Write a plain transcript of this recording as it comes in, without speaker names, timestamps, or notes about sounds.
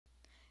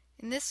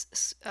In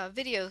this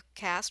video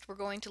cast, we're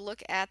going to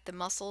look at the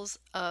muscles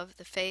of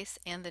the face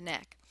and the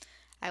neck.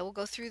 I will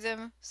go through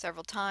them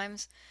several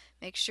times.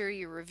 Make sure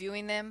you're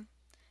reviewing them,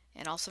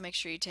 and also make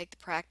sure you take the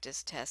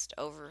practice test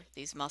over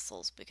these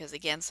muscles because,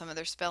 again, some of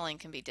their spelling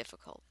can be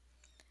difficult.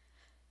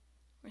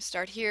 We're going to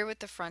start here with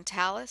the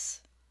frontalis,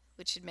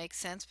 which should make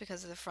sense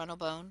because of the frontal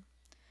bone.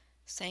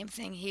 Same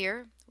thing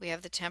here. We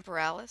have the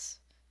temporalis,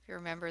 if you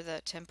remember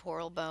the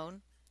temporal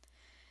bone.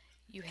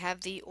 You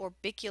have the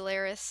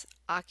orbicularis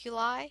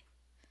oculi.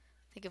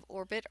 Think of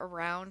orbit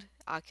around,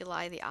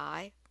 oculi, the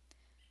eye.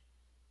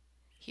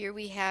 Here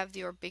we have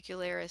the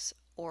orbicularis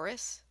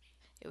oris.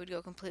 It would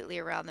go completely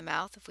around the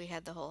mouth if we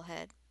had the whole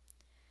head.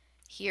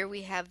 Here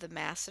we have the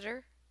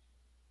masseter.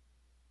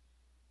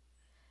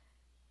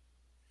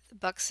 The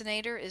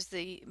buccinator is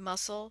the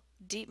muscle,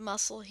 deep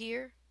muscle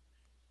here.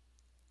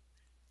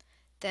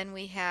 Then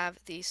we have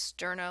the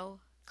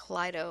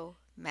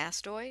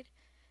sternocleidomastoid.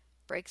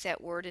 Break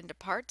that word into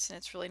parts, and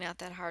it's really not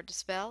that hard to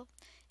spell.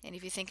 And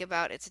if you think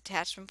about its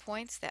attachment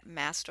points, that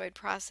mastoid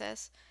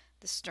process,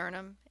 the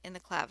sternum and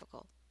the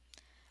clavicle.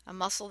 A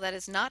muscle that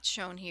is not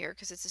shown here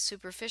because it's a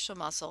superficial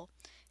muscle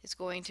is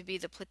going to be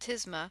the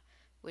platysma,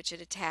 which would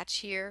attach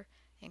here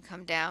and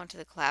come down to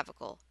the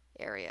clavicle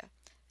area.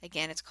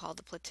 Again, it's called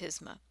the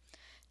platysma.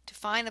 To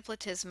find the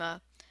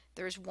platysma,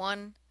 there's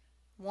one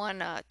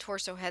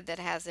torso head that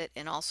has it,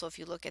 and also if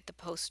you look at the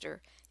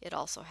poster, it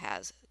also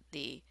has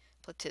the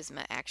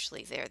platysma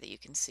actually there that you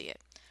can see it.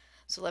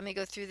 So let me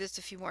go through this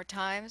a few more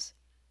times.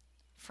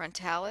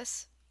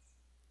 Frontalis,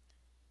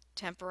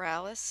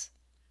 temporalis,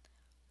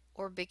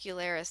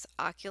 orbicularis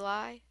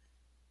oculi,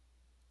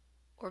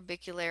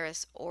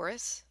 orbicularis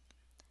oris,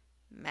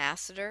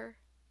 masseter,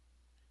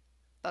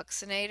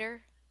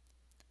 buccinator,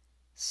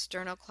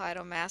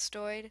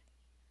 sternocleidomastoid,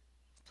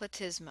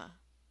 platysma.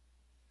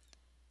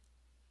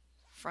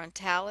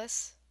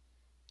 Frontalis,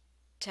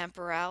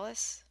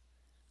 temporalis,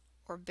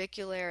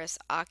 orbicularis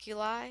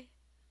oculi,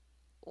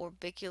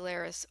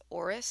 orbicularis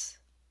oris,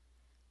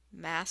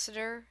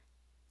 masseter,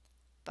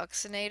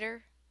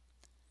 buccinator,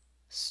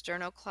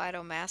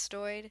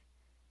 sternocleidomastoid,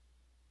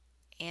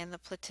 and the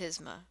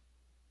platysma.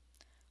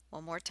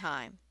 One more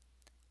time.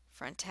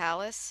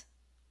 Frontalis,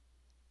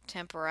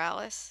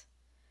 temporalis,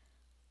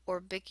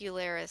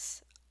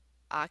 orbicularis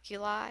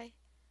oculi,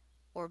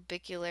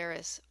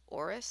 orbicularis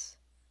oris,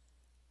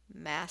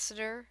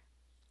 masseter,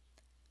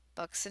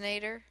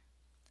 buccinator,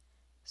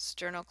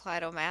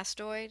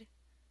 sternocleidomastoid,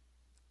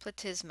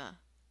 platysma.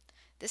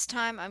 This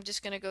time I'm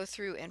just going to go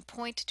through and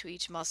point to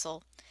each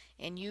muscle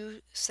and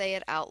you say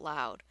it out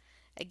loud.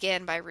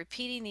 Again, by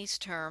repeating these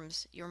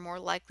terms, you're more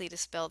likely to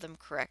spell them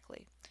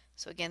correctly.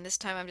 So again, this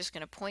time I'm just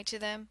going to point to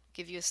them,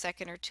 give you a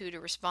second or two to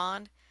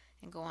respond,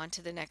 and go on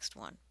to the next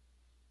one.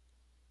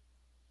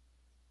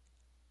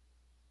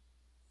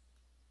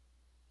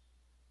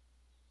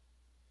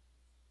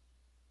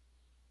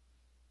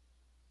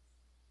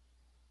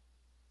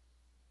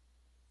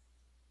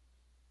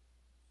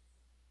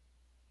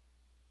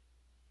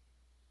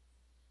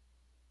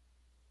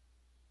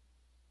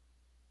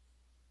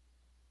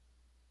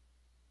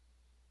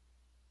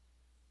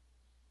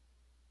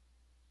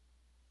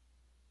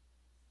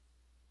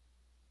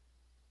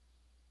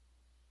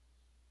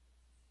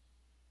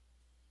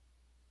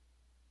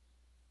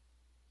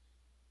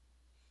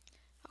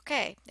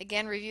 Okay,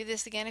 again, review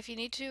this again if you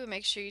need to, and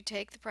make sure you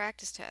take the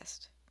practice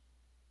test.